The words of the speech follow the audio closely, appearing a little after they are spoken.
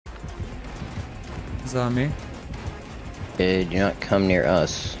It's on me. Okay, do not come near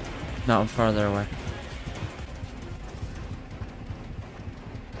us. No, I'm farther away.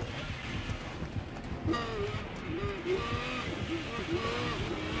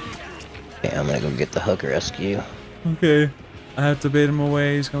 Okay, I'm gonna go get the hooker rescue. Okay. I have to bait him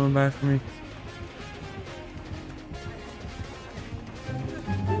away. He's coming back for me.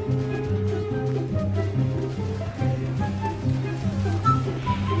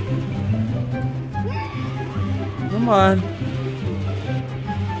 Come on.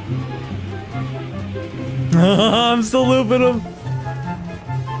 I'm still looping him.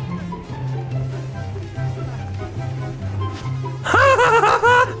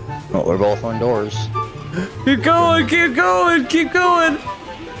 Oh, we're both on doors. Keep going, keep going, keep going.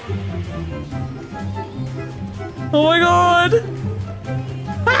 Oh my god.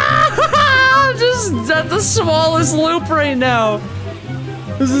 I'm just at the smallest loop right now.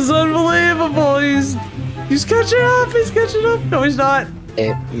 This is unbelievable. He's catching up. He's catching up. No, he's not.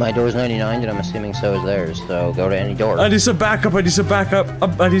 Hey, my door's 99, and I'm assuming so is theirs. So go to any door. I need some backup. I need some backup.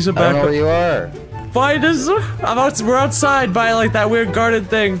 I need some I don't know backup. where you are. Find us. We're outside by like that weird guarded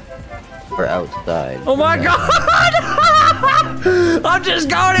thing. We're outside. Oh my god! I'm just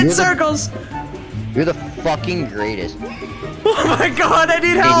going in circles. You're the fucking greatest. Oh my god! I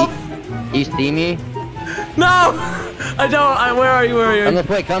need help. You see me? No! I don't. Where are you? Where are you? On the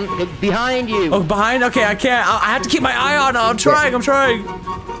way, come behind you. Oh, behind? Okay, I can't. I have to keep my eye on. I'm trying. I'm trying.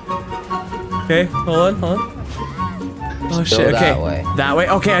 Okay, hold on, hold on. Oh shit. Okay, that way. That way.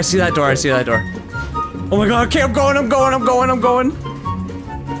 Okay, I see that door. I see that door. Oh my god. Okay, I'm going. I'm going. I'm going. I'm going.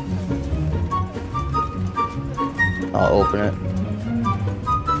 I'll open it.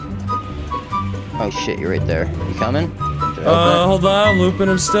 Oh shit, you're right there. You coming? Hold on. I'm looping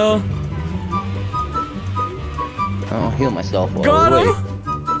him still. I'll heal myself while Got I him! wait.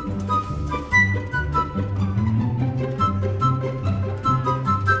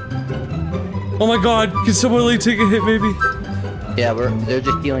 Oh my god, can someone like take a hit maybe? Yeah, they're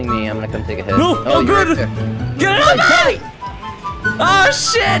just healing me. I'm gonna come take a hit. No, oh, I'm you're good! Right Get it out! Oh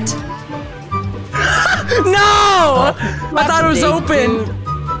shit! No! I thought it was open! Dude.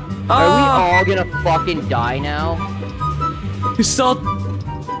 Are we all gonna fucking die now? He's still...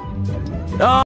 Oh.